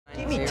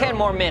me 10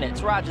 more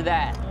minutes, roger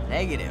that.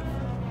 Negative,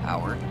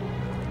 Howard.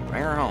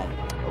 Bring her home.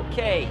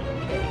 Okay,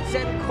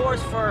 set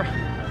course for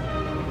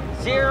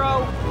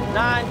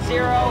 090.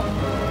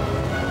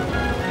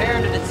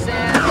 Prepare to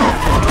descend.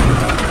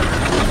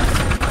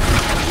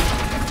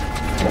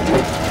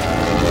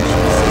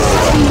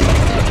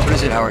 What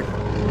is it, Howard?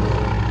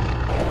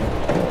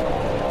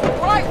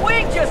 Right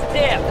wing just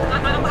dipped.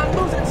 I'm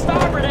losing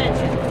starboard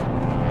engine.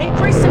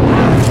 Increasing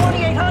power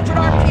 2,800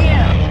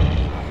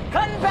 RPM.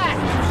 Cutting back.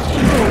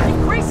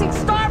 Increasing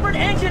starboard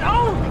engine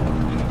only.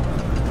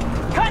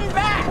 Cutting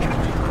back.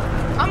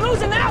 I'm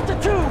losing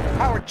altitude.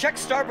 Howard, check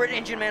starboard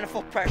engine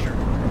manifold pressure.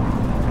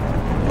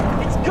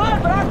 It's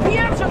good, but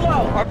RPMs are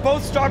low. Are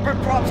both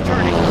starboard props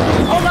turning?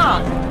 Hold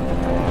on.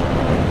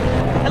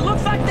 It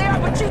looks like they are,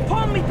 but she's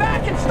pulling me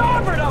back in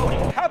starboard,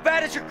 Odie. How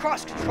bad is your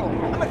cross control?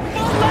 I'm at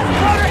full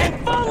left rudder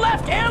and full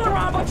left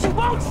aileron, but she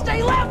won't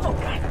stay level.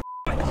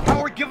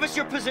 Howard, give us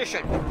your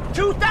position.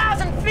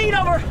 2,000 feet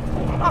over,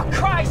 oh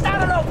Christ, I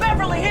don't know,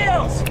 Beverly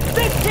Hills.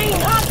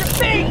 1,500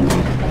 feet.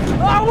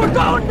 Oh, we're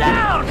going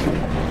down.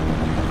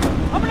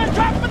 I'm gonna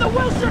drop for the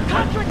Wilshire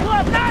Country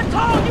Club. Not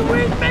tall, you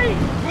read me?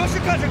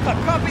 Wilshire Country Club,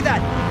 copy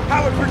that.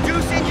 Howard,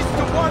 reduce engines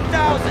to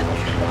 1,000.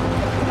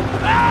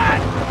 Ah,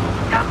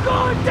 I'm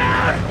going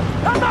down.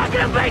 I'm not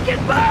gonna make it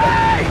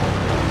by.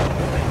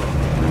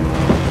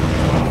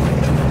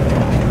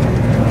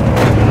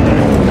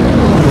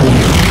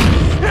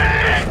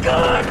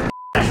 Good.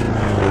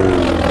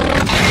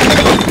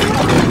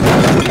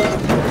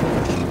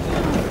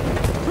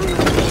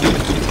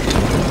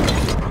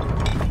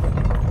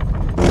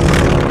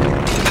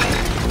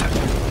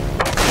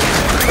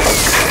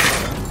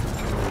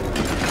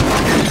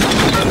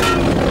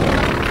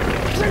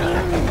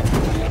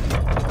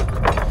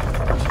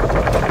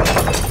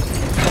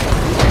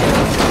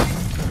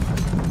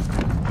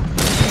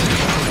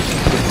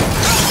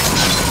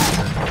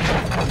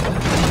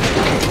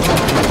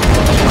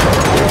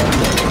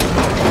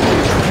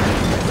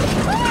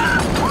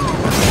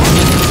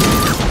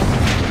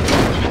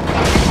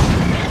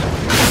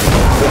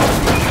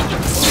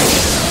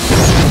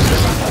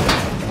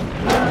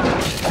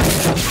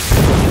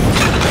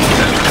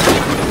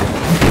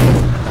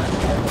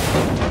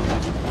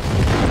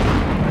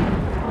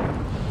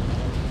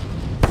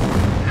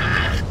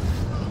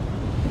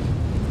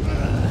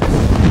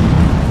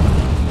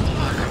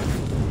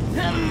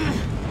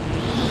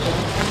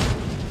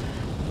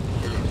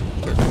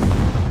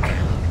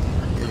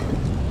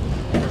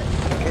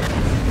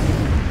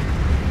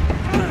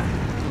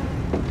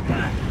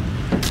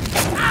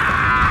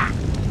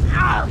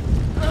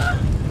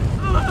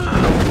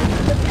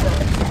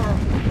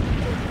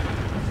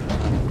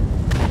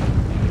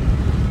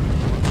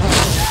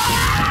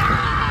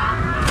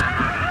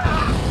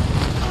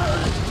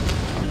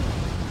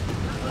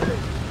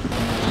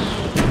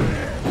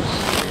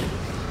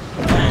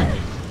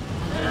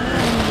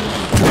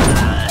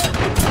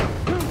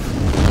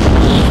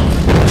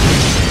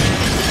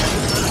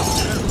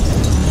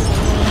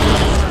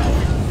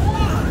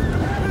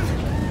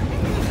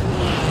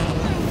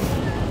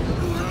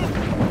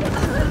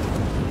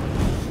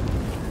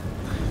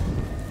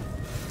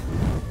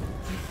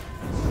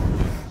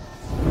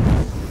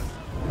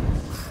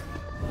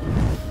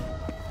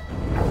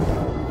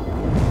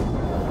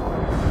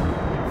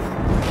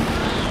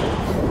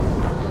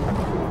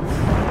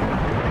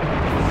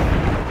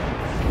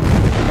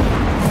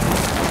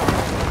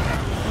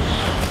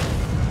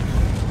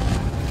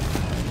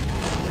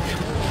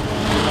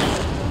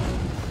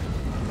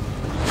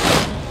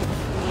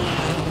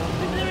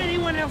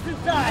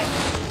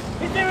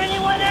 Is there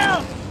anyone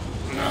else?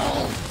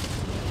 No.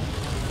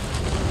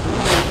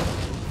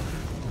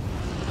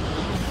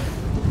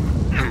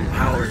 I'm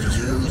Howard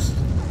Hughes,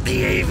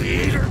 the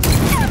Aviator.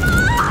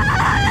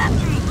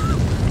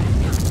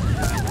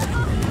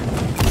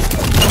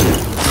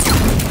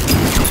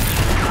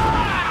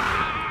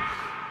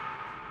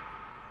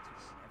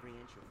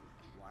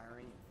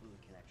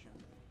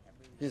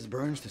 His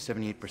burns to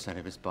 78%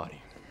 of his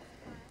body.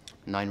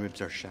 9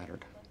 ribs are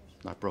shattered.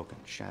 Not broken,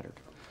 shattered.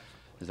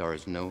 As are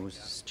his nose,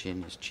 his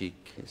chin, his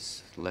cheek,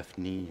 his left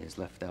knee, his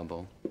left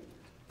elbow.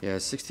 He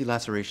has 60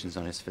 lacerations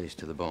on his face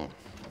to the bone.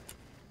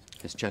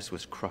 His chest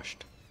was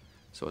crushed,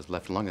 so his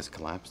left lung has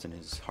collapsed and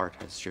his heart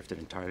has shifted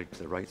entirely to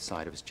the right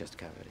side of his chest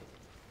cavity.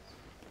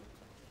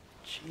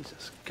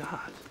 Jesus,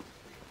 God.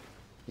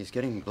 He's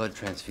getting blood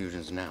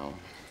transfusions now,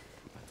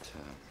 but,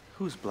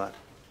 Whose blood?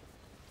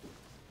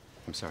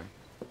 I'm sorry?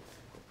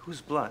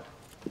 Whose blood?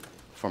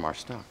 From our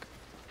stock.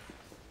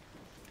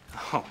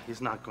 Oh,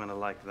 he's not going to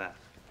like that.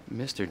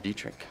 Mr.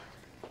 Dietrich,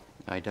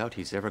 I doubt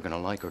he's ever going to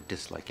like or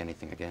dislike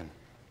anything again.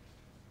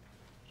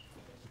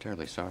 I'm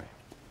terribly sorry.